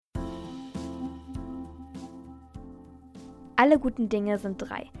Alle guten Dinge sind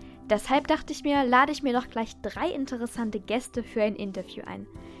 3. Deshalb dachte ich mir, lade ich mir doch gleich 3 interessante Gäste für ein Interview ein.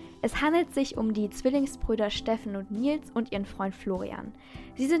 Es handelt sich um die Zwillingsbrüder Steffen und Nils und ihren Freund Florian.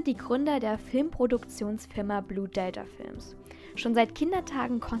 Sie sind die Gründer der Filmproduktionsfirma Blue Delta Films. Schon seit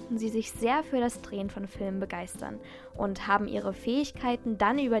Kindertagen konnten sie sich sehr für das Drehen von Filmen begeistern und haben ihre Fähigkeiten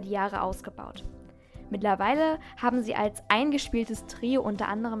dann über die Jahre ausgebaut. Mittlerweile haben sie als eingespieltes Trio unter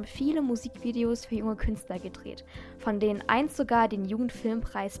anderem viele Musikvideos für junge Künstler gedreht, von denen eins sogar den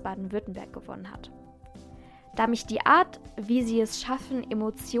Jugendfilmpreis Baden-Württemberg gewonnen hat. Da mich die Art, wie sie es schaffen,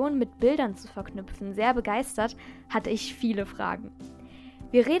 Emotionen mit Bildern zu verknüpfen, sehr begeistert, hatte ich viele Fragen.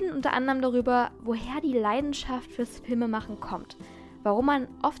 Wir reden unter anderem darüber, woher die Leidenschaft fürs Filmemachen kommt, warum man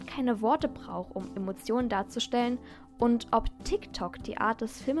oft keine Worte braucht, um Emotionen darzustellen und ob TikTok die Art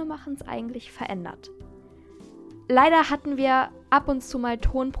des Filmemachens eigentlich verändert. Leider hatten wir ab und zu mal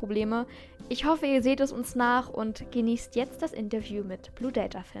Tonprobleme. Ich hoffe, ihr seht es uns nach und genießt jetzt das Interview mit Blue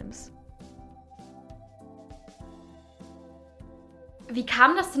Delta Films. Wie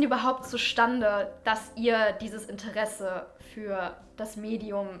kam das denn überhaupt zustande, dass ihr dieses Interesse für das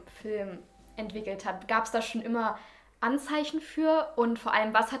Medium Film entwickelt habt? Gab es da schon immer Anzeichen für? Und vor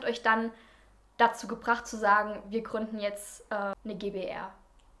allem, was hat euch dann dazu gebracht zu sagen, wir gründen jetzt eine GbR?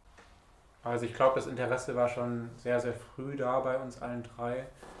 Also ich glaube, das Interesse war schon sehr, sehr früh da bei uns allen 3.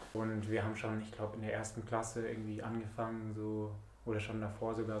 Und wir haben schon, ich glaube, in der 1. Klasse irgendwie angefangen, so, oder schon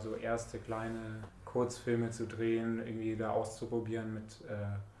davor sogar so erste kleine Kurzfilme zu drehen, irgendwie da auszuprobieren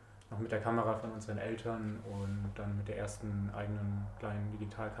noch mit der Kamera von unseren Eltern und dann mit der ersten eigenen kleinen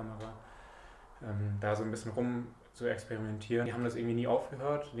Digitalkamera. Da so ein bisschen rum zu experimentieren. Wir haben das irgendwie nie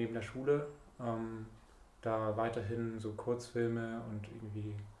aufgehört, neben der Schule. Da weiterhin so Kurzfilme und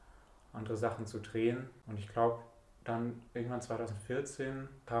irgendwie andere Sachen zu drehen. Und ich glaube, dann irgendwann 2014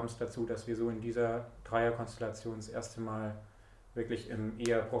 kam es dazu, dass wir so in dieser Dreierkonstellation das erste Mal wirklich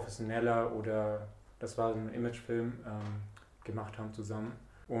eher professioneller oder das war ein Imagefilm gemacht haben zusammen.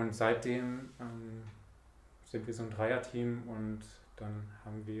 Und seitdem sind wir so ein Dreierteam und dann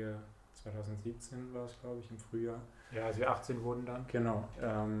haben wir 2017 war es, glaube ich, im Frühjahr. Ja, als wir 18 wurden dann. Genau.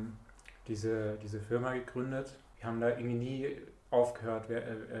 Diese Firma gegründet. Wir haben da irgendwie nie aufgehört,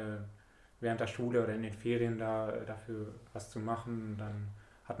 während der Schule oder in den Ferien dafür was zu machen. Dann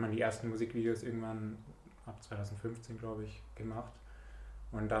hat man die ersten Musikvideos irgendwann ab 2015, glaube ich, gemacht.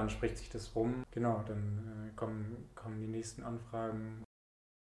 Und dann spricht sich das rum. Genau, dann kommen die nächsten Anfragen.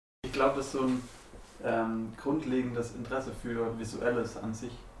 Ich glaube, das ist so ein grundlegendes Interesse für Visuelles an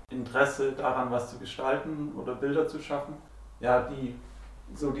sich. Interesse daran, was zu gestalten oder Bilder zu schaffen. Ja,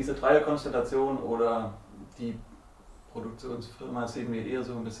 diese Dreierkonstellation oder die Produktionsfirma sehen wir eher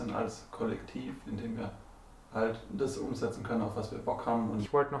so ein bisschen als Kollektiv, in dem wir halt das umsetzen können, auf was wir Bock haben. Und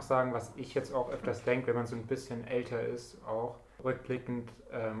ich wollte noch sagen, was ich jetzt auch öfters denke, wenn man so ein bisschen älter ist, auch rückblickend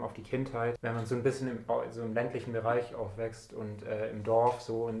auf die Kindheit, wenn man so ein bisschen im ländlichen Bereich aufwächst und im Dorf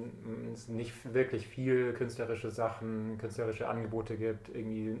so und es nicht wirklich viel künstlerische Sachen, künstlerische Angebote gibt,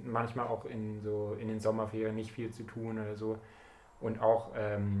 irgendwie manchmal auch in den Sommerferien nicht viel zu tun oder so. Und auch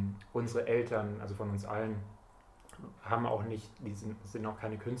unsere Eltern, also von uns allen, haben auch nicht, sind auch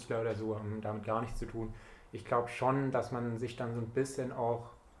keine Künstler oder so, haben damit gar nichts zu tun. Ich glaube schon, dass man sich dann so ein bisschen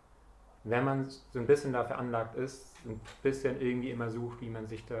auch, wenn man so ein bisschen dafür veranlagt ist, ein bisschen irgendwie immer sucht, wie man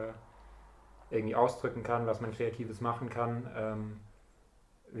sich da irgendwie ausdrücken kann, was man Kreatives machen kann,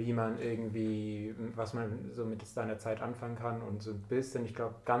 wie man irgendwie, was man so mit seiner Zeit anfangen kann und so ein bisschen, ich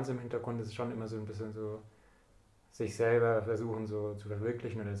glaube, ganz im Hintergrund ist es schon immer so ein bisschen so, sich selber versuchen so zu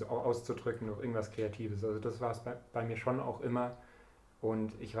verwirklichen oder so auszudrücken durch irgendwas Kreatives. Also das war es bei mir schon auch immer.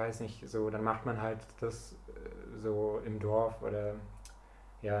 Und ich weiß nicht, so dann macht man halt das so im Dorf oder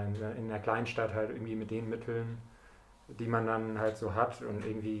ja in einer Kleinstadt halt irgendwie mit den Mitteln, die man dann halt so hat und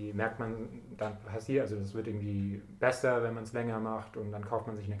irgendwie merkt man, dann passiert, also das wird irgendwie besser, wenn man es länger macht und dann kauft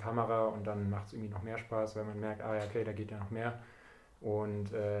man sich eine Kamera und dann macht es irgendwie noch mehr Spaß, weil man merkt, ah ja, okay, da geht ja noch mehr. Und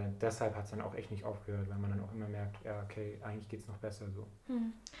deshalb hat es dann auch echt nicht aufgehört, weil man dann auch immer merkt, ja, okay, eigentlich geht es noch besser so.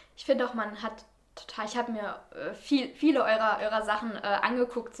 Ich finde auch, man hat total, ich habe mir viele eurer Sachen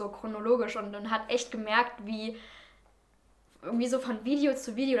angeguckt, so chronologisch und hat echt gemerkt, wie irgendwie so von Video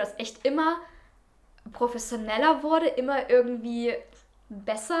zu Video das echt immer professioneller wurde, immer irgendwie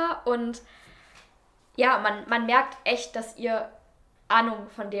besser und ja, man merkt echt, dass ihr Ahnung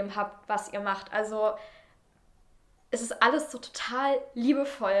von dem habt, was ihr macht. Also es ist alles so total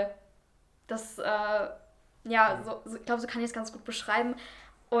liebevoll. Das, ich glaube, so kann ich es ganz gut beschreiben.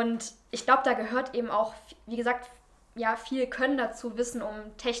 Und ich glaube, da gehört eben auch, wie gesagt, ja, viel Können dazu, Wissen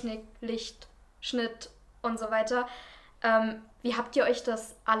um Technik, Licht, Schnitt und so weiter. Wie habt ihr euch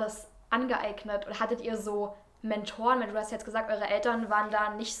das alles angeeignet? Oder hattet ihr so Mentoren? Weil du hast jetzt gesagt, eure Eltern waren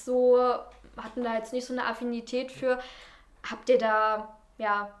da nicht so, hatten da jetzt nicht so eine Affinität für. Habt ihr da,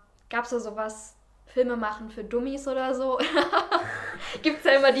 gab es da sowas, Filme machen für Dummies oder so? Gibt es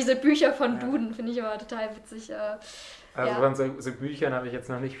ja immer diese Bücher von Duden, finde ich immer total witzig. Von so Büchern habe ich jetzt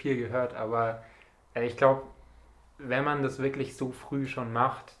noch nicht viel gehört, aber ich glaube, wenn man das wirklich so früh schon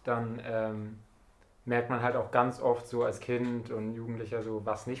macht, dann merkt man halt auch ganz oft so als Kind und Jugendlicher so,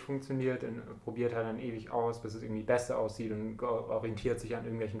 was nicht funktioniert und probiert halt dann ewig aus, bis es irgendwie besser aussieht und orientiert sich an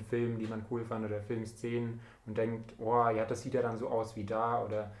irgendwelchen Filmen, die man cool fand oder Filmszenen und denkt, oh ja, das sieht ja dann so aus wie da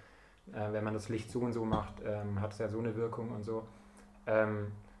oder wenn man das Licht so und so macht, hat es ja so eine Wirkung und so.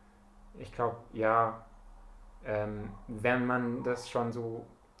 Ich glaube, wenn man das schon so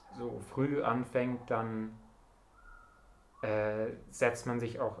früh anfängt, dann setzt man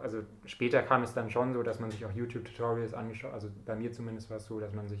sich auch, also später kam es dann schon so, dass man sich auch YouTube-Tutorials angeschaut, also bei mir zumindest war es so,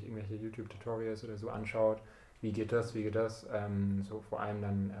 dass man sich irgendwelche YouTube-Tutorials oder so anschaut, wie geht das, so vor allem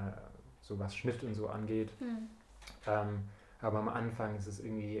dann so was Schnitt und so angeht. Aber am Anfang ist es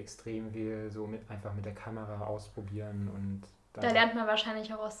irgendwie extrem viel so einfach mit der Kamera ausprobieren und da lernt man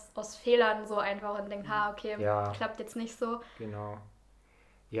wahrscheinlich auch aus Fehlern so einfach und denkt, okay, klappt jetzt nicht so. Genau.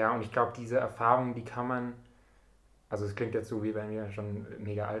 Ja, und ich glaube, diese Erfahrung, die kann man, also es klingt jetzt so, wie wenn wir schon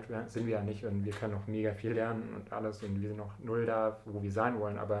mega alt wären, sind wir ja nicht und wir können noch mega viel lernen und alles und wir sind noch null da, wo wir sein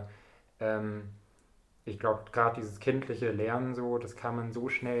wollen, aber ich glaube, gerade dieses kindliche Lernen so, das kann man so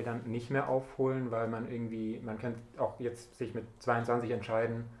schnell dann nicht mehr aufholen, weil man kann auch jetzt sich mit 22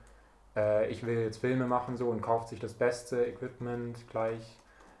 entscheiden, ich will jetzt Filme machen so und kauft sich das beste Equipment gleich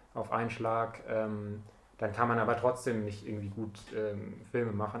auf einen Schlag. Dann kann man aber trotzdem nicht irgendwie gut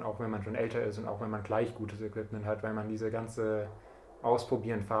Filme machen, auch wenn man schon älter ist und auch wenn man gleich gutes Equipment hat, weil man diese ganze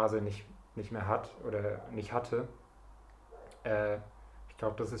Ausprobieren-Phase nicht mehr hat oder nicht hatte. Ich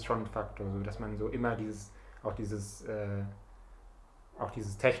glaube, das ist schon ein Faktor, so, dass man so immer dieses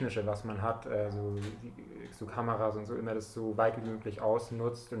Technische, was man hat, so Kameras und so, immer das so weit wie möglich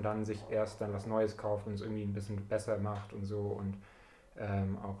ausnutzt und dann sich erst dann was Neues kauft und es irgendwie ein bisschen besser macht und so und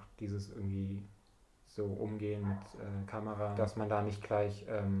auch dieses irgendwie so umgehen mit Kamera, dass man da nicht gleich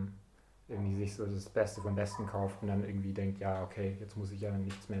irgendwie sich so das Beste vom Besten kauft und dann irgendwie denkt, ja, okay, jetzt muss ich ja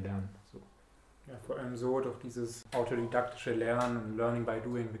nichts mehr lernen. So. Ja, vor allem so durch dieses autodidaktische Lernen und Learning by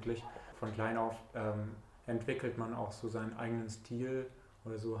Doing wirklich von klein auf entwickelt man auch so seinen eigenen Stil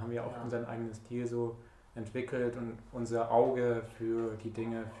oder so haben wir auch unseren eigenen Stil so entwickelt und unser Auge für die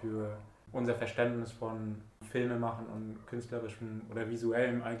Dinge, für unser Verständnis von Filmemachen und künstlerischem oder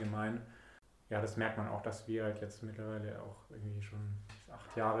visuellem allgemein. Ja, das merkt man auch, dass wir halt jetzt mittlerweile auch irgendwie schon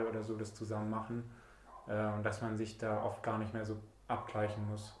 8 Jahre oder so das zusammen machen und dass man sich da oft gar nicht mehr so abgleichen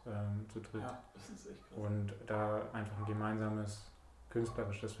muss zu dritt. Ja, das ist echt krass. Und da einfach ein gemeinsames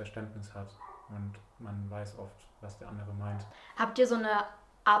künstlerisches Verständnis hat und man weiß oft, was der andere meint. Habt ihr so eine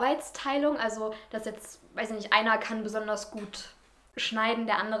Arbeitsteilung, also dass jetzt, weiß ich nicht, einer kann besonders gut schneiden,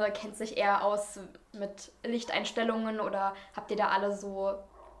 der andere kennt sich eher aus mit Lichteinstellungen oder habt ihr da alle so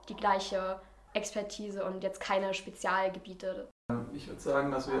die gleiche Expertise und jetzt keine Spezialgebiete? Ich würde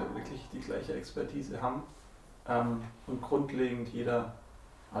sagen, dass wir wirklich die gleiche Expertise haben und grundlegend jeder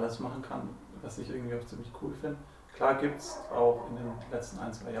alles machen kann, was ich irgendwie auch ziemlich cool finde. Klar gibt es auch in den letzten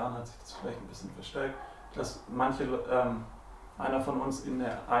 1-2 Jahren hat sich das vielleicht ein bisschen verstärkt, dass einer von uns in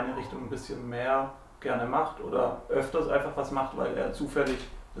eine Richtung ein bisschen mehr gerne macht oder öfters einfach was macht, weil er zufällig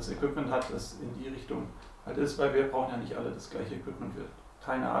das Equipment hat, das in die Richtung halt ist, weil wir brauchen ja nicht alle das gleiche Equipment, wir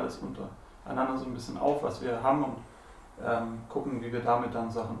teilen ja alles untereinander so ein bisschen auf, was wir haben und gucken, wie wir damit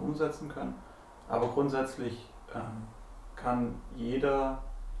dann Sachen umsetzen können. Aber grundsätzlich kann jeder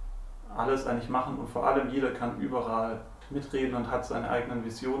alles eigentlich machen und vor allem jeder kann überall mitreden und hat seine eigenen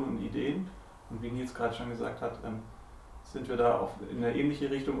Visionen und Ideen. Und wie Nils gerade schon gesagt hat, sind wir da auch in eine ähnliche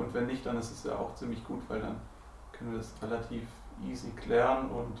Richtung und wenn nicht, dann ist es ja auch ziemlich gut, weil dann können wir das relativ easy klären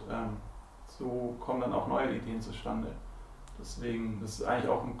und so kommen dann auch neue Ideen zustande. Deswegen, das ist eigentlich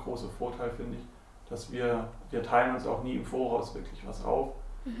auch ein großer Vorteil, finde ich, dass wir teilen uns auch nie im Voraus wirklich was auf.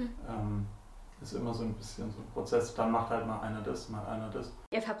 Ist immer so ein bisschen so ein Prozess, dann macht halt mal einer das.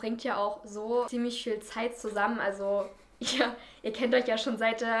 Ihr verbringt ja auch so ziemlich viel Zeit zusammen, also ihr kennt euch ja schon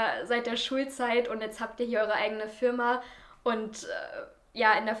seit der Schulzeit und jetzt habt ihr hier eure eigene Firma und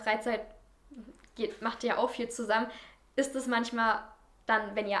in der Freizeit macht ihr ja auch viel zusammen. Ist es manchmal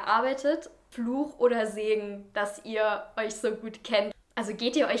dann, wenn ihr arbeitet, Fluch oder Segen, dass ihr euch so gut kennt? Also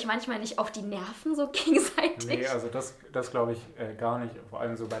geht ihr euch manchmal nicht auf die Nerven so gegenseitig? Nee, also das glaube ich gar nicht, vor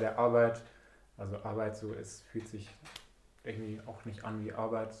allem so bei der Arbeit. Also Arbeit so, es fühlt sich irgendwie auch nicht an wie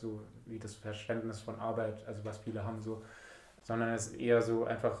Arbeit, so wie das Verständnis von Arbeit, also was viele haben so, sondern es ist eher so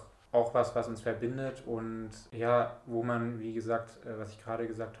einfach auch was uns verbindet und ja, wo man, wie gesagt, was ich gerade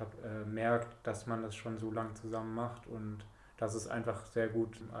gesagt habe, merkt, dass man das schon so lange zusammen macht und dass es einfach sehr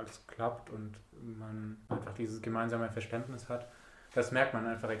gut alles klappt und man einfach dieses gemeinsame Verständnis hat. Das merkt man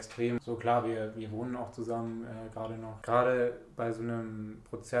einfach extrem. So klar, wir wohnen auch zusammen gerade noch. Gerade bei so einem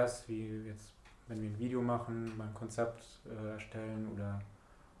Prozess wie jetzt, wenn wir ein Video machen, beim Konzept erstellen oder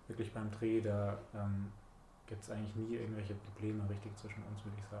wirklich beim Dreh, da gibt es eigentlich nie irgendwelche Probleme richtig zwischen uns,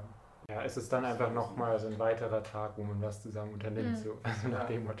 würde ich sagen. Ja, es ist dann einfach nochmal so ein weiterer Tag, wo man was zusammen unternimmt, so also nach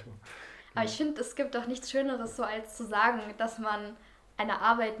dem Motto. Aber ich finde, es gibt auch nichts Schöneres, so als zu sagen, dass man eine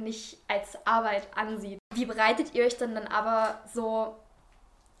Arbeit nicht als Arbeit ansieht. Wie bereitet ihr euch dann aber so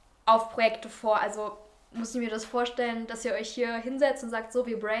auf Projekte vor? Also muss ich mir das vorstellen, dass ihr euch hier hinsetzt und sagt, so,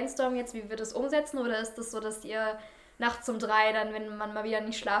 wir brainstormen jetzt, wie wir das umsetzen? Oder ist das so, dass ihr nachts um 3 dann, wenn man mal wieder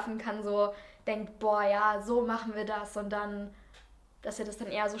nicht schlafen kann, so denkt, boah, ja, so machen wir das und dann, dass ihr das dann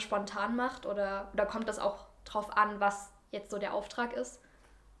eher so spontan macht? Oder kommt das auch drauf an, was jetzt so der Auftrag ist?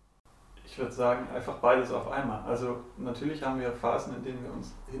 Ich würde sagen, einfach beides auf einmal. Also natürlich haben wir Phasen, in denen wir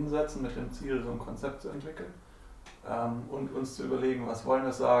uns hinsetzen mit dem Ziel, so ein Konzept zu entwickeln und uns zu überlegen, was wollen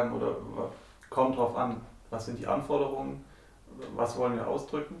wir sagen oder kommt drauf an, was sind die Anforderungen, was wollen wir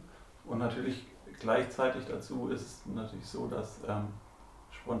ausdrücken. Und natürlich gleichzeitig dazu ist es natürlich so, dass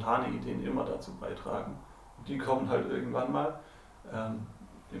spontane Ideen immer dazu beitragen. Die kommen halt irgendwann mal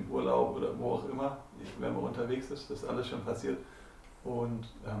im Urlaub oder wo auch immer, wenn man unterwegs ist, das ist alles schon passiert. Und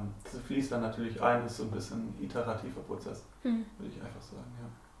das fließt dann natürlich ein, ist so ein bisschen ein iterativer Prozess, würde ich einfach sagen,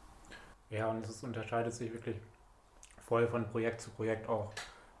 ja. Ja, und es unterscheidet sich wirklich voll von Projekt zu Projekt auch.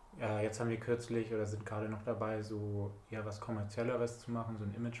 Ja, jetzt haben wir kürzlich oder sind gerade noch dabei, so eher was Kommerzielleres zu machen, so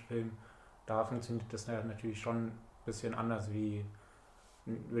ein Imagefilm. Da funktioniert das natürlich schon ein bisschen anders wie,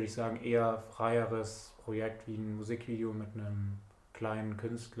 würde ich sagen, eher freieres Projekt wie ein Musikvideo mit einem kleinen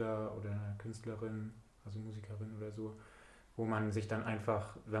Künstler oder einer Künstlerin, also Musikerin oder so, wo man sich dann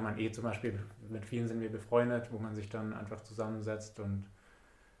einfach, wenn man zum Beispiel mit vielen sind wir befreundet, wo man sich dann einfach zusammensetzt und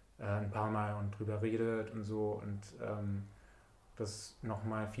ein paar Mal und drüber redet und so und das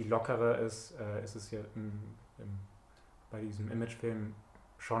nochmal viel lockerer ist es ja bei diesem Imagefilm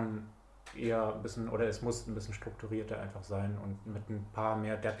schon eher ein bisschen, oder es muss ein bisschen strukturierter einfach sein und mit ein paar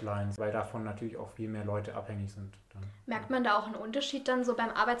mehr Deadlines, weil davon natürlich auch viel mehr Leute abhängig sind. Dann. Merkt man da auch einen Unterschied dann so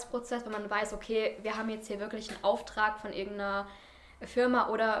beim Arbeitsprozess, wenn man weiß, okay, wir haben jetzt hier wirklich einen Auftrag von irgendeiner Firma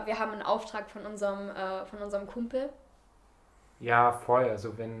oder wir haben einen Auftrag von unserem Kumpel? Ja, voll.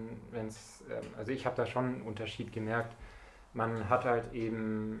 Also also ich habe da schon einen Unterschied gemerkt. Man hat halt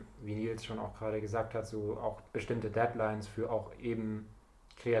eben, wie Nils schon auch gerade gesagt hat, so auch bestimmte Deadlines für auch eben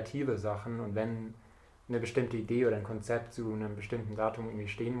kreative Sachen und wenn eine bestimmte Idee oder ein Konzept zu einem bestimmten Datum irgendwie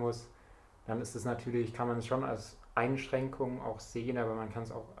stehen muss, dann ist es natürlich, kann man es schon als Einschränkung auch sehen, aber man kann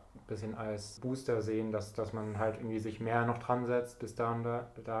es auch ein bisschen als Booster sehen, dass man halt irgendwie sich mehr noch dran setzt bis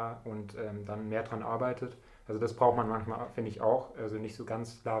da und dann mehr dran arbeitet. Also das braucht man manchmal, finde ich auch, also nicht so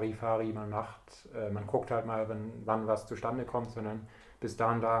ganz Larifari, man guckt halt mal, wann was zustande kommt, sondern bis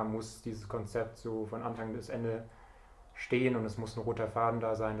da und da muss dieses Konzept so von Anfang bis Ende stehen und es muss ein roter Faden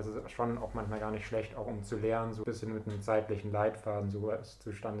da sein. Das ist schon auch manchmal gar nicht schlecht, auch um zu lernen, so ein bisschen mit einem zeitlichen Leitfaden sowas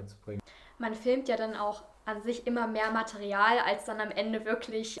zustande zu bringen. Man filmt ja dann auch an sich immer mehr Material, als dann am Ende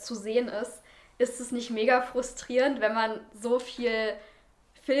wirklich zu sehen ist. Ist es nicht mega frustrierend, wenn man so viel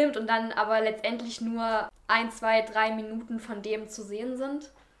filmt und dann aber letztendlich nur 1, 2, 3 Minuten von dem zu sehen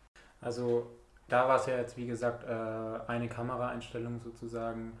sind? Also da war es ja jetzt, wie gesagt, eine Kameraeinstellung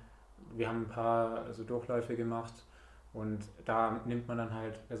sozusagen. Wir haben ein paar Durchläufe gemacht. Und da nimmt man dann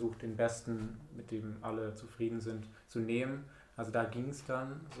halt, versucht den besten, mit dem alle zufrieden sind, zu nehmen. Also da ging es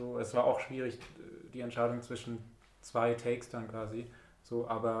dann so. Es war auch schwierig, die Entscheidung zwischen 2 Takes dann quasi. So,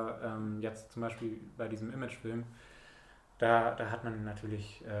 aber jetzt zum Beispiel bei diesem Imagefilm, da hat man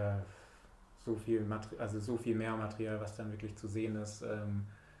natürlich so viel mehr Material, was dann wirklich zu sehen ist.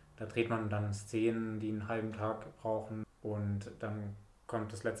 Da dreht man dann Szenen, die einen halben Tag brauchen und dann kommen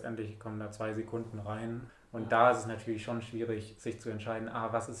da 2 Sekunden rein. Und da ist es natürlich schon schwierig, sich zu entscheiden,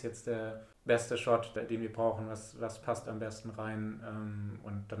 was ist jetzt der beste Shot, den wir brauchen, was passt am besten rein.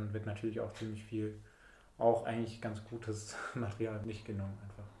 Und dann wird natürlich auch ziemlich viel, auch eigentlich ganz gutes Material nicht genommen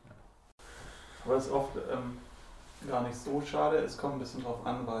einfach. Ja. Aber es ist oft gar nicht so schade, es kommt ein bisschen drauf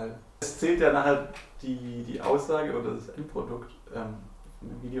an, weil es zählt ja nachher die Aussage oder das Endprodukt von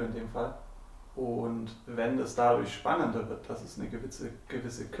dem Video in dem Fall. Und wenn es dadurch spannender wird, dass es eine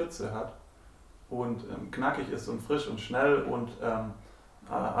gewisse Kürze hat, und knackig ist und frisch und schnell und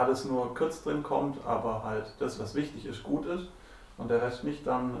alles nur kurz drin kommt, aber halt das, was wichtig ist, gut ist und der Rest nicht,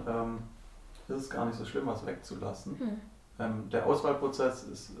 dann ist es gar nicht so schlimm, was wegzulassen. Der Auswahlprozess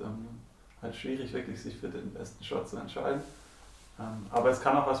ist halt schwierig, wirklich sich für den besten Shot zu entscheiden. Aber es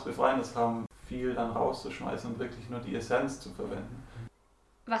kann auch was Befreiendes haben, viel dann rauszuschmeißen und wirklich nur die Essenz zu verwenden.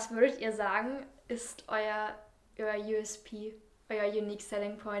 Was würdet ihr sagen, ist euer USP, euer Unique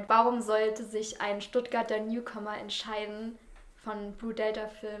Selling Point? Warum sollte sich ein Stuttgarter Newcomer entscheiden, von Blue Delta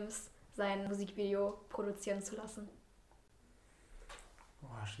Films sein Musikvideo produzieren zu lassen?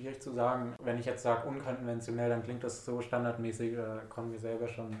 Schwierig zu sagen. Wenn ich jetzt sage unkonventionell, dann klingt das so standardmäßig, da kommen wir selber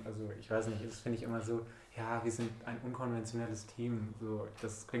schon, also ich weiß nicht, das finde ich immer so, ja, wir sind ein unkonventionelles Team, so,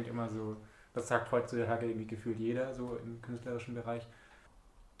 das klingt immer so, das sagt heutzutage irgendwie gefühlt jeder, so im künstlerischen Bereich.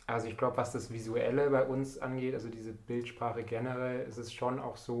 Also ich glaube, was das Visuelle bei uns angeht, also diese Bildsprache generell, ist es schon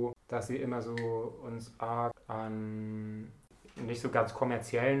auch so, dass sie immer so uns arg an nicht so ganz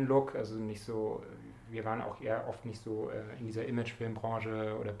kommerziellen Look, also nicht so, wir waren auch eher oft nicht so in dieser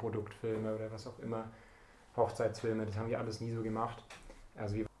Imagefilmbranche oder Produktfilme oder was auch immer, Hochzeitsfilme, das haben wir alles nie so gemacht.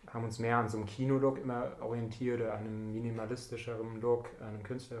 Also wir haben uns mehr an so einem Kinolook immer orientiert, oder an einem minimalistischeren Look, an einem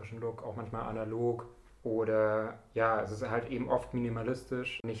künstlerischen Look, auch manchmal analog. Oder ja, es ist halt eben oft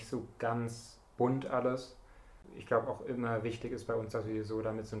minimalistisch, nicht so ganz bunt alles. Ich glaube auch immer wichtig ist bei uns, dass wir so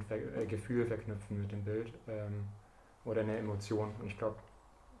damit so ein Gefühl verknüpfen mit dem Bild oder eine Emotion. Und ich glaube,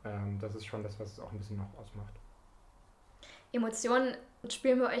 das ist schon das, was es auch ein bisschen noch ausmacht. Emotionen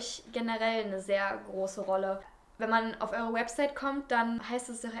spielen bei euch generell eine sehr große Rolle. Wenn man auf eure Website kommt, dann heißt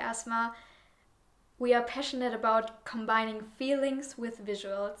es doch erstmal: We are passionate about combining feelings with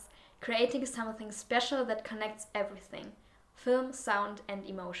visuals, creating something special that connects everything. Film, Sound and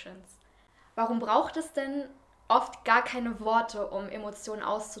Emotions. Warum braucht es denn oft gar keine Worte, um Emotionen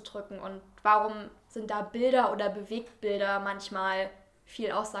auszudrücken? Und warum sind da Bilder oder Bewegtbilder manchmal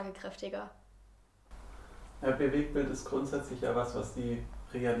viel aussagekräftiger? Ja, Bewegtbild ist grundsätzlich ja was die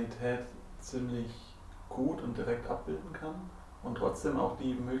Realität ziemlich gut und direkt abbilden kann und trotzdem auch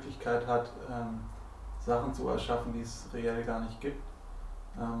die Möglichkeit hat, Sachen zu erschaffen, die es reell gar nicht gibt.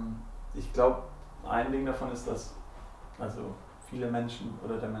 Ich glaube, ein Ding davon ist, dass also viele Menschen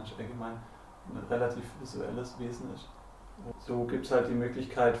oder der Mensch allgemein ein relativ visuelles Wesen ist. So gibt es halt die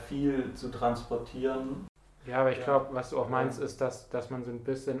Möglichkeit, viel zu transportieren. Ja, aber ich glaube, was du auch meinst, ist, dass man so ein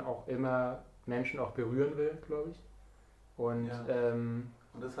bisschen auch immer Menschen auch berühren will, glaube ich. Und,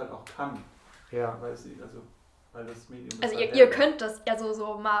 und das halt auch kann. Ja. Weil das Medium... Also halt ihr könnt das, also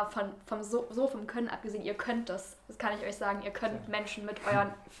so mal vom Können abgesehen, ihr könnt das kann ich euch sagen, ihr könnt Menschen mit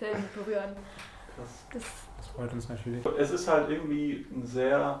euren Filmen berühren. Das freut uns natürlich. Es ist halt irgendwie ein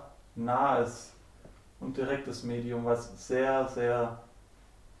sehr nahes und direktes Medium, was sehr, sehr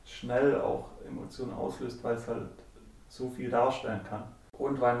schnell auch Emotionen auslöst, weil es halt so viel darstellen kann.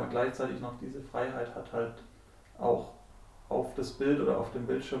 Und weil man gleichzeitig noch diese Freiheit hat, halt auch auf das Bild oder auf den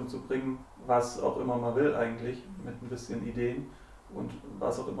Bildschirm zu bringen, was auch immer man will eigentlich, mit ein bisschen Ideen und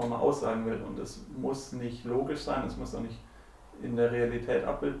was auch immer man aussagen will. Und es muss nicht logisch sein, es muss auch nicht in der Realität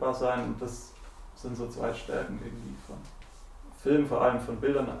abbildbar sein. Und das sind so zwei Stärken irgendwie von Film, vor allem von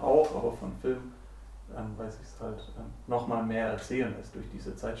Bildern auch, aber von Film, weil sich es halt nochmal mehr erzählen lässt durch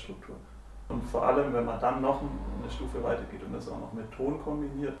diese Zeitstruktur. Und vor allem, wenn man dann noch eine Stufe weitergeht und das auch noch mit Ton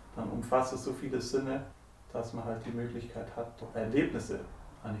kombiniert, dann umfasst es so viele Sinne, dass man halt die Möglichkeit hat, Erlebnisse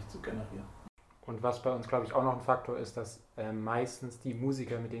eigentlich zu generieren. Und was bei uns, glaube ich, auch noch ein Faktor ist, dass meistens die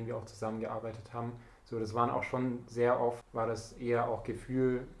Musiker, mit denen wir auch zusammengearbeitet haben, so, das waren auch schon sehr oft, war das eher auch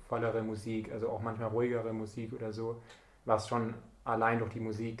gefühlvollere Musik, also auch manchmal ruhigere Musik oder so, was schon allein durch die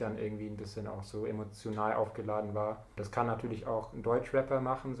Musik dann irgendwie ein bisschen auch so emotional aufgeladen war. Das kann natürlich auch ein Deutschrapper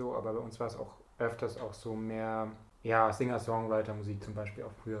machen, so, aber bei uns war es auch öfters auch so mehr, ja, Singer-Songwriter-Musik zum Beispiel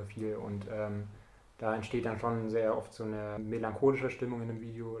auch früher viel, und da entsteht dann schon sehr oft so eine melancholische Stimmung in einem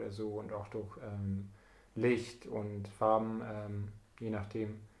Video oder so, und auch durch Licht und Farben, je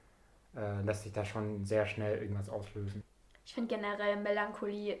nachdem, lässt sich da schon sehr schnell irgendwas auslösen. Ich finde generell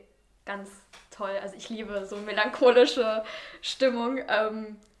Melancholie ganz toll. Also ich liebe so melancholische Stimmung.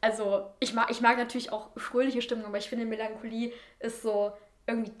 Also ich mag natürlich auch fröhliche Stimmung, aber ich finde Melancholie ist so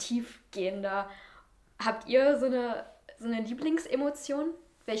irgendwie tiefgehender. Habt ihr so eine Lieblingsemotion?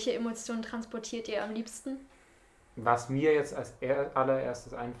 Welche Emotionen transportiert ihr am liebsten? Was mir jetzt als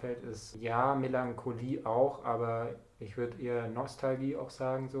allererstes einfällt, ist ja Melancholie auch, aber ich würde eher Nostalgie auch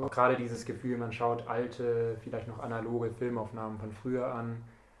sagen. So. Gerade dieses Gefühl, man schaut alte, vielleicht noch analoge Filmaufnahmen von früher an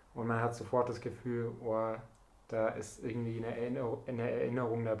und man hat sofort das Gefühl, oh, da ist irgendwie eine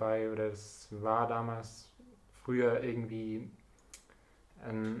Erinnerung dabei, oder es war damals früher irgendwie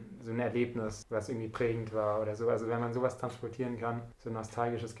so ein Erlebnis, was irgendwie prägend war oder so. Also wenn man sowas transportieren kann, so ein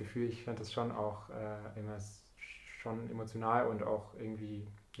nostalgisches Gefühl, ich finde das schon auch immer schon emotional und auch irgendwie,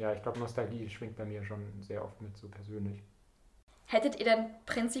 ja, ich glaube, Nostalgie schwingt bei mir schon sehr oft mit, so persönlich. Hättet ihr denn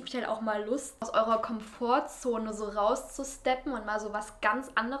prinzipiell auch mal Lust, aus eurer Komfortzone so rauszusteppen und mal so was ganz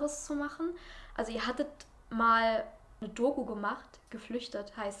anderes zu machen? Also ihr hattet mal eine Doku gemacht,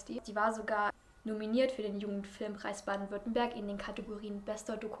 Geflüchtet heißt die. Die war sogar nominiert für den Jugendfilmpreis Baden-Württemberg in den Kategorien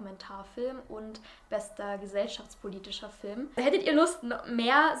Bester Dokumentarfilm und Bester gesellschaftspolitischer Film. Hättet ihr Lust,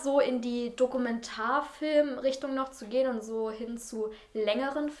 mehr so in die Dokumentarfilm-Richtung noch zu gehen und so hin zu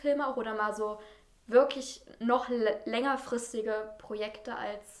längeren Filmen auch oder mal so wirklich noch längerfristige Projekte,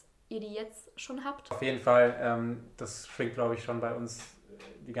 als ihr die jetzt schon habt? Auf jeden Fall, das schwingt, glaube ich, schon bei uns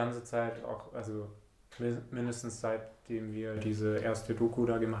die ganze Zeit auch, also mindestens seitdem wir diese erste Doku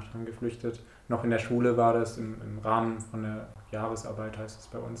da gemacht haben, Geflüchtet. Noch in der Schule war das, im Rahmen von der Jahresarbeit heißt es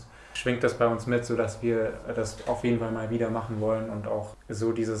bei uns. Schwingt das bei uns mit, sodass wir das auf jeden Fall mal wieder machen wollen und auch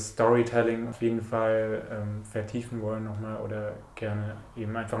so dieses Storytelling auf jeden Fall vertiefen wollen nochmal oder gerne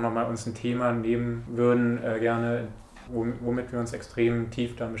eben einfach nochmal uns ein Thema nehmen würden, gerne womit wir uns extrem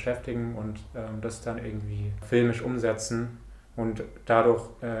tief dann beschäftigen und das dann irgendwie filmisch umsetzen und dadurch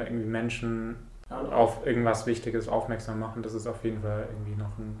irgendwie Menschen auf irgendwas Wichtiges aufmerksam machen. Das ist auf jeden Fall irgendwie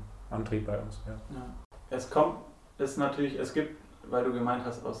noch ein Antrieb bei uns. Ja. Es gibt, weil du gemeint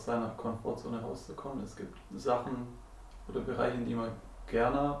hast, aus seiner Komfortzone rauszukommen, es gibt Sachen oder Bereiche, in die man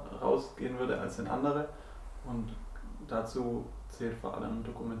gerne rausgehen würde als in andere und dazu zählt vor allem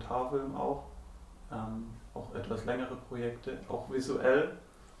Dokumentarfilm auch etwas längere Projekte, auch visuell,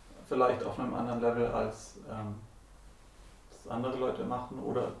 vielleicht auf einem anderen Level als andere Leute machen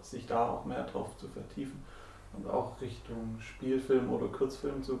oder sich da auch mehr drauf zu vertiefen und auch Richtung Spielfilm oder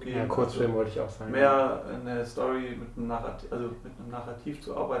Kurzfilm zu gehen. Ja, Kurzfilm wollte ich auch sagen. Mehr eine Story mit einem Narrativ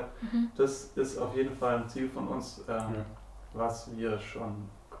zu arbeiten. Das ist auf jeden Fall ein Ziel von uns, was wir schon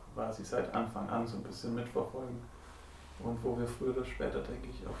quasi seit Anfang an so ein bisschen mitverfolgen und wo wir früher oder später, denke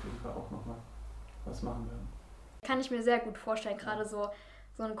ich, auf jeden Fall auch nochmal was machen werden. Kann ich mir sehr gut vorstellen, gerade so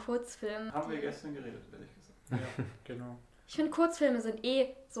ein Kurzfilm. Haben wir gestern geredet, ehrlich gesagt. Ja, genau. Ich finde, Kurzfilme sind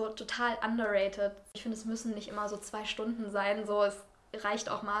so total underrated. Ich finde, es müssen nicht immer so 2 Stunden sein. So, es reicht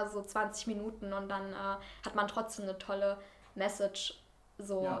auch mal so 20 Minuten und dann hat man trotzdem eine tolle Message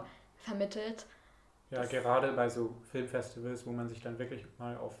vermittelt. Ja, gerade bei so Filmfestivals, wo man sich dann wirklich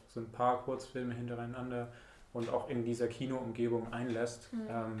mal auf so ein paar Kurzfilme hintereinander und auch in dieser Kinoumgebung einlässt.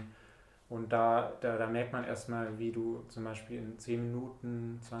 Und da merkt man erstmal, wie du zum Beispiel in 10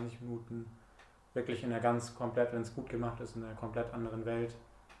 Minuten, 20 Minuten wirklich in einer wenn es gut gemacht ist, in einer komplett anderen Welt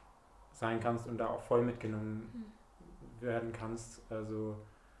sein kannst und da auch voll mitgenommen werden kannst. Also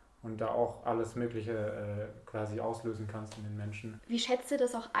und da auch alles Mögliche quasi auslösen kannst in den Menschen. Wie schätzt ihr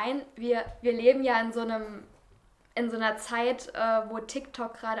das auch ein? Wir leben ja in so einer Zeit, wo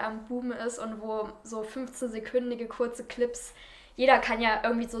TikTok gerade am Boom ist und wo so 15-sekündige kurze Clips, jeder kann ja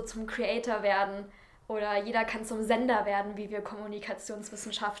irgendwie so zum Creator werden. Oder jeder kann zum Sender werden, wie wir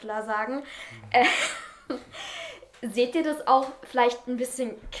Kommunikationswissenschaftler sagen. Seht ihr das auch vielleicht ein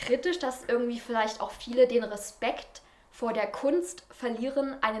bisschen kritisch, dass irgendwie vielleicht auch viele den Respekt vor der Kunst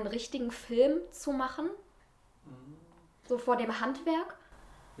verlieren, einen richtigen Film zu machen? So vor dem Handwerk?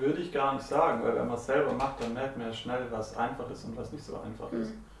 Würde ich gar nicht sagen, weil wenn man es selber macht, dann merkt man ja schnell, was einfach ist und was nicht so einfach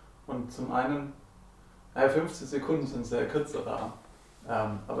ist. Und zum einen, 15 Sekunden sind sehr kürzer da.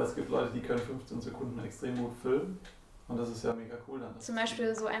 Aber es gibt Leute, die können 15 Sekunden extrem gut filmen und das ist ja mega cool dann. Zum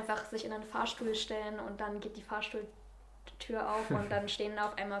Beispiel so einfach sich in einen Fahrstuhl stellen und dann geht die Fahrstuhltür auf und dann stehen da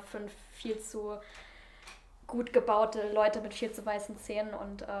auf einmal 5 viel zu gut gebaute Leute mit viel zu weißen Zähnen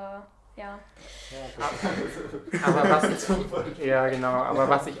und ja. Aber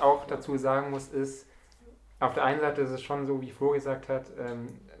was ich auch dazu sagen muss ist, auf der einen Seite ist es schon so, wie Flo gesagt hat,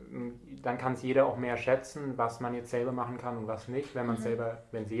 dann kann es jeder auch mehr schätzen, was man jetzt selber machen kann und was nicht, wenn es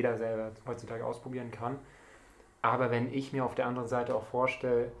jeder selber heutzutage ausprobieren kann. Aber wenn ich mir auf der anderen Seite auch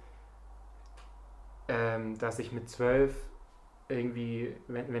vorstelle, dass ich mit 12 irgendwie,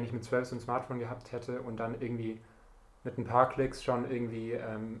 wenn ich mit 12 so ein Smartphone gehabt hätte und dann irgendwie mit ein paar Klicks schon irgendwie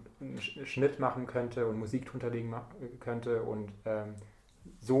einen Schnitt machen könnte und Musik drunter legen könnte und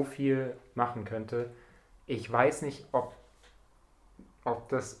so viel machen könnte, ich weiß nicht, ob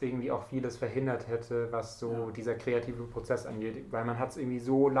das irgendwie auch vieles verhindert hätte, was so dieser kreative Prozess angeht, weil man hat es irgendwie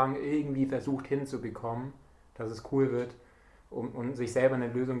so lange irgendwie versucht hinzubekommen, dass es cool wird und sich selber eine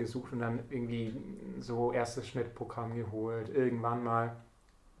Lösung gesucht und dann irgendwie so erstes Schnittprogramm geholt, irgendwann mal.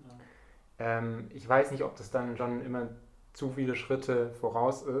 Ich weiß nicht, ob das dann schon immer zu viele Schritte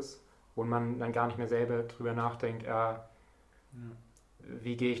voraus ist und man dann gar nicht mehr selber drüber nachdenkt,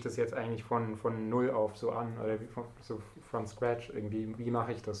 wie gehe ich das jetzt eigentlich von null auf so an oder von Scratch irgendwie, wie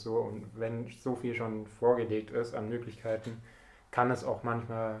mache ich das so? Und wenn so viel schon vorgelegt ist an Möglichkeiten, kann es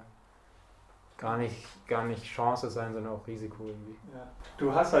gar nicht Chance sein, sondern auch Risiko irgendwie. Ja.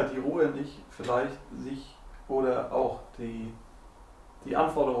 Du hast halt die Ruhe nicht, vielleicht sich oder auch die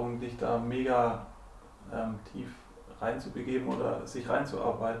Anforderungen, dich da mega tief reinzubegeben oder sich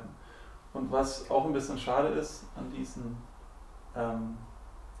reinzuarbeiten. Und was auch ein bisschen schade ist an diesen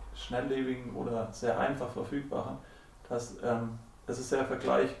schnelllebigen oder sehr einfach verfügbaren, dass es ist sehr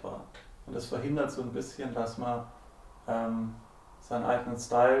vergleichbar. Und das verhindert so ein bisschen, dass man seinen eigenen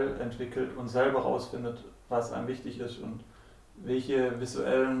Style entwickelt und selber rausfindet, was einem wichtig ist und welche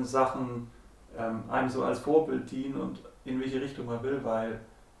visuellen Sachen einem so als Vorbild dienen und in welche Richtung man will, weil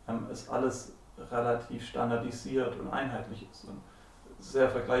es alles relativ standardisiert und einheitlich ist und sehr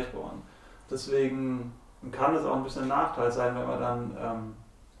vergleichbar. Und deswegen kann es auch ein bisschen ein Nachteil sein, wenn man dann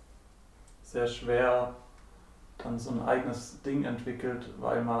sehr schwer dann so ein eigenes Ding entwickelt,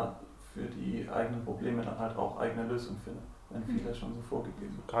 weil man für die eigenen Probleme dann halt auch eigene Lösungen findet, wenn viele schon so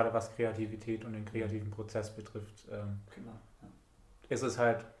vorgegeben sind. Gerade was Kreativität und den kreativen Prozess betrifft, Genau, ja. ist es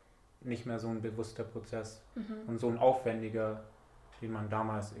halt nicht mehr so ein bewusster Prozess und so ein aufwendiger, den man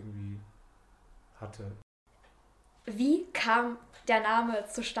damals irgendwie hatte. Wie kam der Name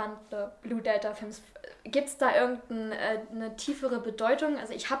zustande, Blue Delta Films? Gibt es da irgendeine tiefere Bedeutung?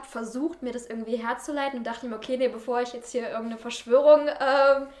 Also ich habe versucht, mir das irgendwie herzuleiten und dachte mir, okay, nee, bevor ich jetzt hier irgendeine Verschwörung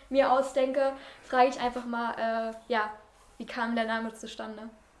mir ausdenke, frage ich einfach mal, wie kam der Name zustande?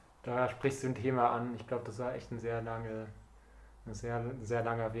 Da sprichst du ein Thema an. Ich glaube, das war echt ein sehr langer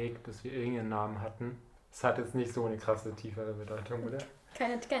Weg, bis wir irgendeinen Namen hatten. Es hat jetzt nicht so eine krasse, tiefere Bedeutung, oder?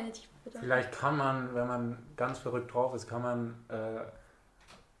 Keine tiefe Bedeutung. Vielleicht kann man, wenn man ganz verrückt drauf ist, kann man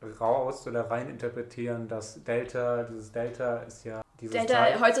raus oder rein interpretieren, dass dieses Delta ist ja dieses Delta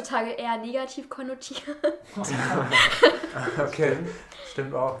Teil. heutzutage eher negativ konnotiert. Okay,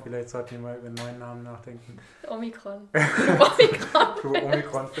 stimmt auch. Vielleicht sollten wir mal über einen neuen Namen nachdenken. Omikron. Für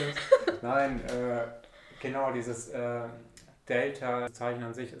Omikron-Films. Nein, genau, dieses Delta, das Zeichen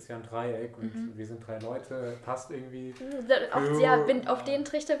an sich ist ja ein Dreieck und wir sind 3 Leute, passt irgendwie. Auf den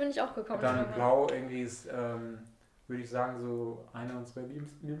Trichter bin ich auch gekommen. Dann blau irgendwie ist, würde ich sagen, so eine unserer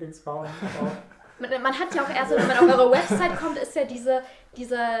Lieblingsfarben auch. Man hat ja auch erst, wenn man auf eure Website kommt, ist ja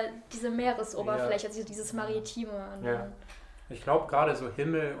diese Meeresoberfläche, also dieses Maritime. Ja. Ich glaube gerade so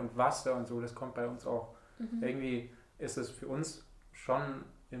Himmel und Wasser und so, das kommt bei uns auch. Irgendwie ist es für uns schon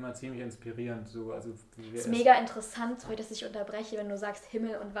immer ziemlich inspirierend. So, also es ist mega interessant, sorry, dass ich unterbreche, wenn du sagst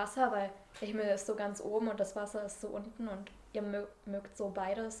Himmel und Wasser, weil der Himmel ist so ganz oben und das Wasser ist so unten und ihr mögt so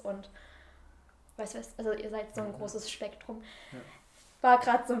beides und weißt du was, also ihr seid so ein großes Spektrum. Ja. War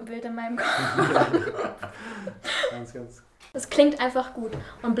gerade so ein Bild in meinem Kopf. Ganz. Das klingt einfach gut.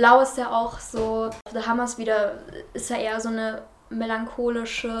 Und Blau ist ja auch so, da haben wir es wieder, ist ja eher so eine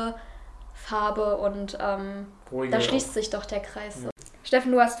melancholische Farbe und da schließt sich doch der Kreis. Ja.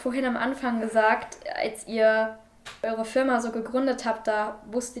 Steffen, du hast vorhin am Anfang gesagt, als ihr eure Firma so gegründet habt, da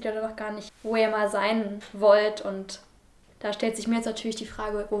wusstet ihr doch gar nicht, wo ihr mal sein wollt. Und da stellt sich mir jetzt natürlich die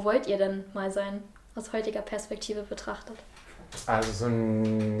Frage, wo wollt ihr denn mal sein, aus heutiger Perspektive betrachtet? Also so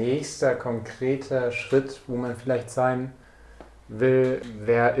ein nächster konkreter Schritt, wo man vielleicht sein will,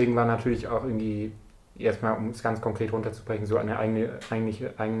 wäre irgendwann natürlich auch irgendwie, erstmal um es ganz konkret runterzubrechen, so eine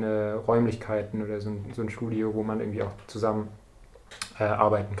eigene Räumlichkeiten oder so ein Studio, wo man irgendwie auch zusammen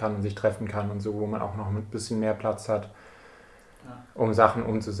arbeiten kann und sich treffen kann und so, wo man auch noch ein bisschen mehr Platz hat, um Sachen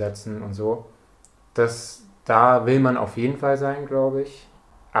umzusetzen und so. Da will man auf jeden Fall sein, glaube ich.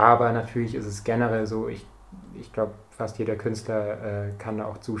 Aber natürlich ist es generell so, ich glaube, fast jeder Künstler kann da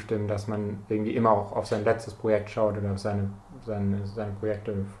auch zustimmen, dass man irgendwie immer auch auf sein letztes Projekt schaut oder auf seine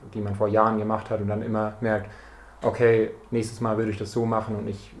Projekte, die man vor Jahren gemacht hat und dann immer merkt, okay, nächstes Mal würde ich das so machen und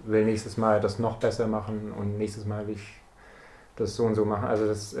ich will nächstes Mal das noch besser machen und nächstes Mal will ich das so und so machen. Also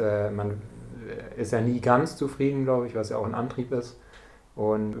man ist ja nie ganz zufrieden, glaube ich, was ja auch ein Antrieb ist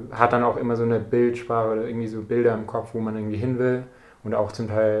und hat dann auch immer so eine Bildsprache oder irgendwie so Bilder im Kopf, wo man irgendwie hin will. Und auch zum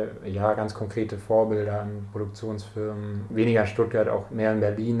Teil, ja, ganz konkrete Vorbilder an Produktionsfirmen. Weniger in Stuttgart, auch mehr in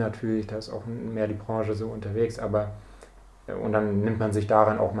Berlin natürlich, da ist auch mehr die Branche so unterwegs. Und dann nimmt man sich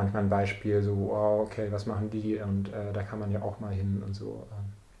daran auch manchmal ein Beispiel, so, oh, okay, was machen die? Und da kann man ja auch mal hin und so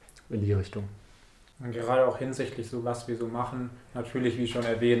in die Richtung. Und gerade auch hinsichtlich so, was wir so machen, natürlich, wie schon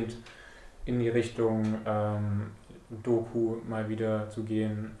erwähnt, in die Richtung Doku mal wieder zu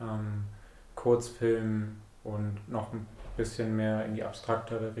gehen, Kurzfilm und noch ein bisschen mehr in die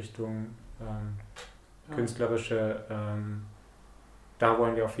abstraktere Richtung, künstlerische, da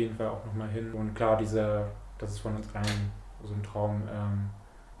wollen wir auf jeden Fall auch nochmal hin. Und klar, das ist von uns allen so ein Traum,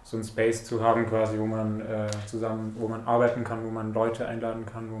 so ein Space zu haben quasi, wo man wo man arbeiten kann, wo man Leute einladen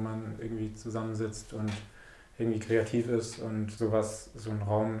kann, wo man irgendwie zusammensitzt und irgendwie kreativ ist und sowas, so ein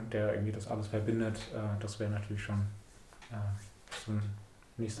Raum, der irgendwie das alles verbindet, das wäre natürlich schon so ein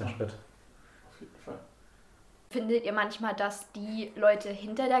nächster Schritt. Auf jeden Fall. Findet ihr manchmal, dass die Leute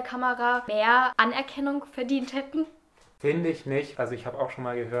hinter der Kamera mehr Anerkennung verdient hätten? Finde ich nicht. Also ich habe auch schon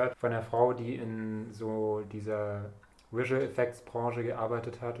mal gehört von einer Frau, die in so dieser Visual Effects Branche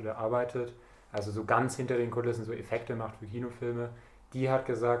gearbeitet hat oder arbeitet, also so ganz hinter den Kulissen so Effekte macht für Kinofilme. Die hat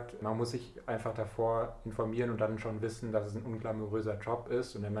gesagt, man muss sich einfach davor informieren und dann schon wissen, dass es ein unglamouröser Job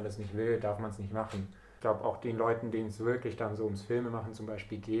ist und wenn man das nicht will, darf man es nicht machen. Ich glaube auch den Leuten, denen es wirklich dann so ums Filmemachen zum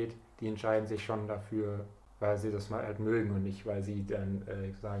Beispiel geht, die entscheiden sich schon dafür, weil sie das mal halt mögen und nicht, weil sie dann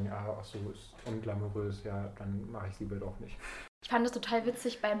sagen, ach so, ist unglamourös, ja, dann mache ich es lieber doch nicht. Ich fand es total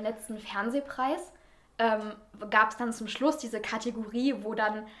witzig, beim letzten Fernsehpreis gab es dann zum Schluss diese Kategorie, wo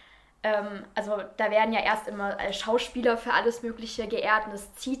dann, also da werden ja erst immer Schauspieler für alles Mögliche geehrt und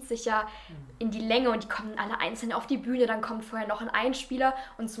es zieht sich ja in die Länge und die kommen alle einzeln auf die Bühne, dann kommt vorher noch ein Einspieler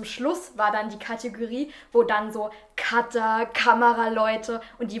und zum Schluss war dann die Kategorie, wo dann so Cutter, Kameraleute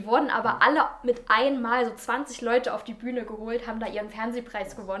und die wurden aber alle mit einmal so 20 Leute auf die Bühne geholt, haben da ihren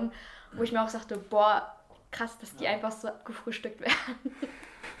Fernsehpreis gewonnen, wo ich mir auch sagte, boah, krass, dass die einfach so gefrühstückt werden.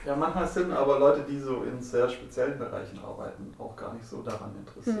 Ja, manchmal sind aber Leute, die so in sehr speziellen Bereichen arbeiten, auch gar nicht so daran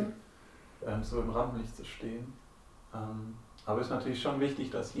interessiert, so im Rampenlicht zu stehen. Aber es ist natürlich schon wichtig,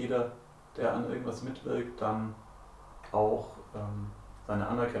 dass jeder, der an irgendwas mitwirkt, dann auch seine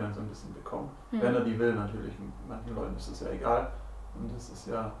Anerkennung so ein bisschen bekommt. Wenn er die will natürlich. Manchen Leuten ist es ja egal. Und das ist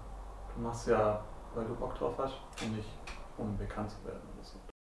ja, du machst ja, weil du Bock drauf hast und nicht um bekannt zu werden oder so.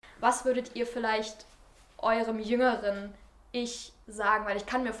 Was würdet ihr vielleicht eurem jüngeren Ich sagen? Weil ich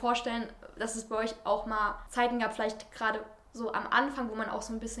kann mir vorstellen, dass es bei euch auch mal Zeiten gab, vielleicht gerade so am Anfang, wo man auch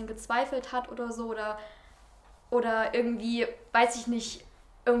so ein bisschen gezweifelt hat oder so oder irgendwie, weiß ich nicht,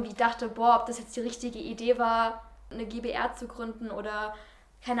 irgendwie dachte, boah, ob das jetzt die richtige Idee war, eine GbR zu gründen oder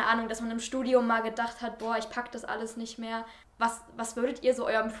keine Ahnung, dass man im Studium mal gedacht hat, boah, ich pack das alles nicht mehr. Was würdet ihr so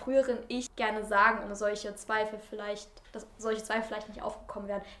eurem früheren Ich gerne sagen, um solche Zweifel vielleicht, dass solche Zweifel vielleicht nicht aufgekommen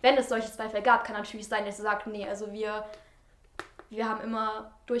wären? Wenn es solche Zweifel gab, kann natürlich sein, dass ihr sagt, nee, also wir haben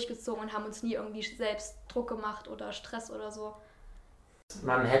immer durchgezogen und haben uns nie irgendwie selbst Druck gemacht oder Stress oder so.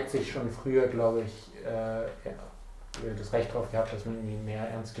 Man hätte sich schon früher, glaube ich, das Recht drauf gehabt, dass man irgendwie mehr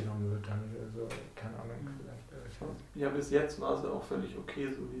ernst genommen wird. Dann so, keine Ahnung, vielleicht. Ja, bis jetzt war es auch völlig okay,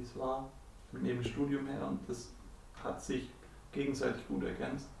 so wie es war, neben dem Studium her. Und das hat sich gegenseitig gut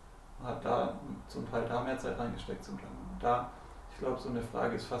ergänzt. Man hat da zum Teil da mehr Zeit reingesteckt, zum Teil da. Ich glaube, so eine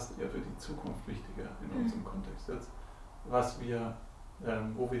Frage ist fast eher für die Zukunft wichtiger in unserem Kontext jetzt. Was wir,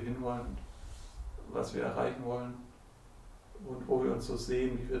 wo wir hinwollen, was wir erreichen wollen und wo wir uns so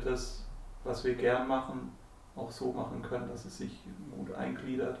sehen, wie wir das, was wir gern machen, auch so machen können, dass es sich gut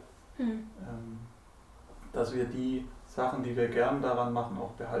eingliedert. Dass wir die Sachen, die wir gern daran machen,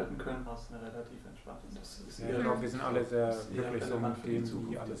 auch behalten können. Das ist eine relativ entspannte. Ich glaube, wir sind alle sehr glücklich so mit dem,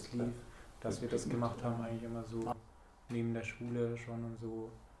 wie alles lief, dass wir das gemacht haben, eigentlich immer so neben der Schule schon und so,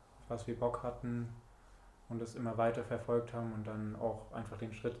 was wir Bock hatten und das immer weiter verfolgt haben und dann auch einfach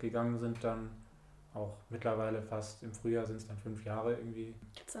den Schritt gegangen sind, dann auch mittlerweile fast im Frühjahr sind es dann 5 Jahre irgendwie.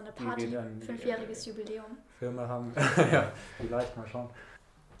 Gibt es eine Party, 5-jähriges Jubiläum? Firma haben, ja, vielleicht mal schauen.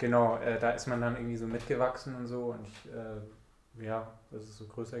 Genau, da ist man dann irgendwie so mitgewachsen und so und das ist so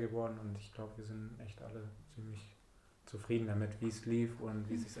größer geworden und ich glaube, wir sind echt alle ziemlich zufrieden damit, wie es lief und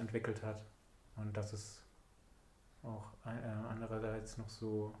wie es sich entwickelt hat und dass es auch andererseits noch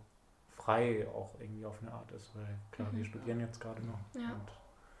so frei auch irgendwie auf eine Art ist, weil klar, wir studieren jetzt gerade noch. Ja.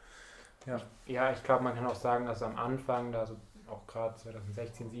 Und, ja, ich glaube, man kann auch sagen, dass am Anfang, da so auch gerade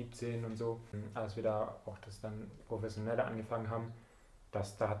 2016, 17 und so, als wir da auch das dann professioneller angefangen haben,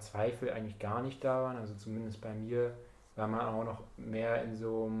 dass da Zweifel eigentlich gar nicht da waren, also zumindest bei mir, weil man auch noch mehr in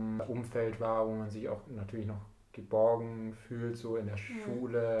so einem Umfeld war, wo man sich auch natürlich noch geborgen fühlt, so in der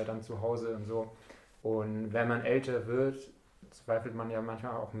Schule, dann zu Hause und so. Und wenn man älter wird, zweifelt man ja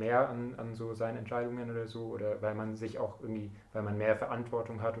manchmal auch mehr an so seinen Entscheidungen oder so, oder weil man sich auch irgendwie, weil man mehr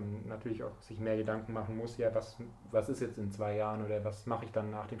Verantwortung hat und natürlich auch sich mehr Gedanken machen muss, ja, was ist jetzt in 2 Jahren oder was mache ich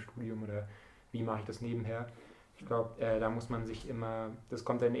dann nach dem Studium oder wie mache ich das nebenher? Ich glaube, da muss man sich immer, das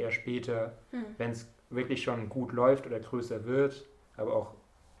kommt dann eher später, wenn es wirklich schon gut läuft oder größer wird, aber auch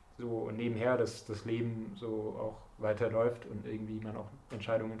so nebenher das Leben so auch weiterläuft und irgendwie man auch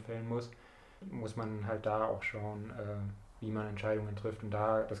Entscheidungen fällen muss man halt da auch schauen, wie man Entscheidungen trifft. Und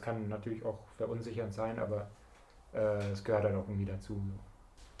das kann natürlich auch verunsichernd sein, aber es gehört halt auch irgendwie dazu.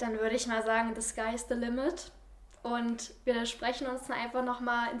 Dann würde ich mal sagen, the sky is the limit. Und wir sprechen uns dann einfach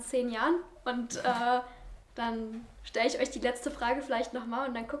nochmal in 10 Jahren und dann stelle ich euch die letzte Frage vielleicht nochmal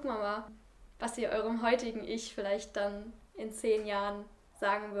und dann gucken wir mal, was ihr eurem heutigen Ich vielleicht dann in 10 Jahren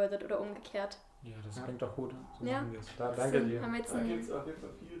sagen würdet oder umgekehrt. Ja, das klingt doch gut. So Ja. machen wir es. Danke dir. Da gibt es auf jeden Fall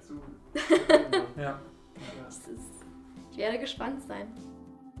viel zu. Ja. Ich werde gespannt sein.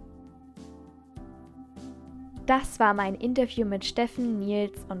 Das war mein Interview mit Steffen,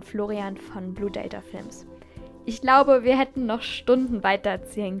 Nils und Florian von Blue Data Films. Ich glaube, wir hätten noch Stunden weiter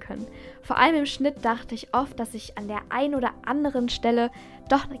erzählen können. Vor allem im Schnitt dachte ich oft, dass ich an der einen oder anderen Stelle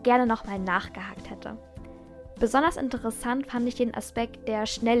doch gerne nochmal nachgehakt hätte. Besonders interessant fand ich den Aspekt der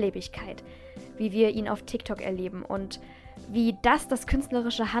Schnelllebigkeit, wie wir ihn auf TikTok erleben und wie das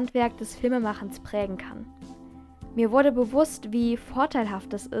künstlerische Handwerk des Filmemachens prägen kann. Mir wurde bewusst, wie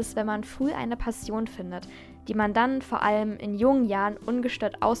vorteilhaft es ist, wenn man früh eine Passion findet, die man dann vor allem in jungen Jahren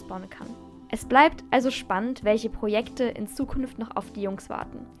ungestört ausbauen kann. Es bleibt also spannend, welche Projekte in Zukunft noch auf die Jungs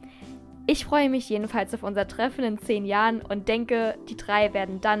warten. Ich freue mich jedenfalls auf unser Treffen in 10 Jahren und denke, die 3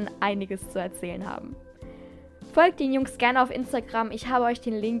 werden dann einiges zu erzählen haben. Folgt den Jungs gerne auf Instagram, ich habe euch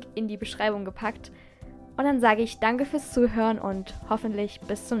den Link in die Beschreibung gepackt. Und dann sage ich danke fürs Zuhören und hoffentlich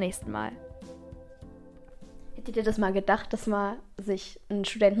bis zum nächsten Mal. Hättet ihr das mal gedacht, dass mal sich ein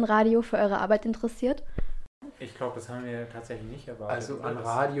Studentenradio für eure Arbeit interessiert? Ich glaube, das haben wir tatsächlich nicht erwartet. Also an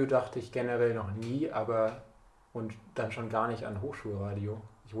Radio dachte ich generell noch nie, aber und dann schon gar nicht an Hochschulradio.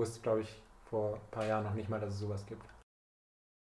 Ich wusste, glaube ich, vor ein paar Jahren noch nicht mal, dass es sowas gibt.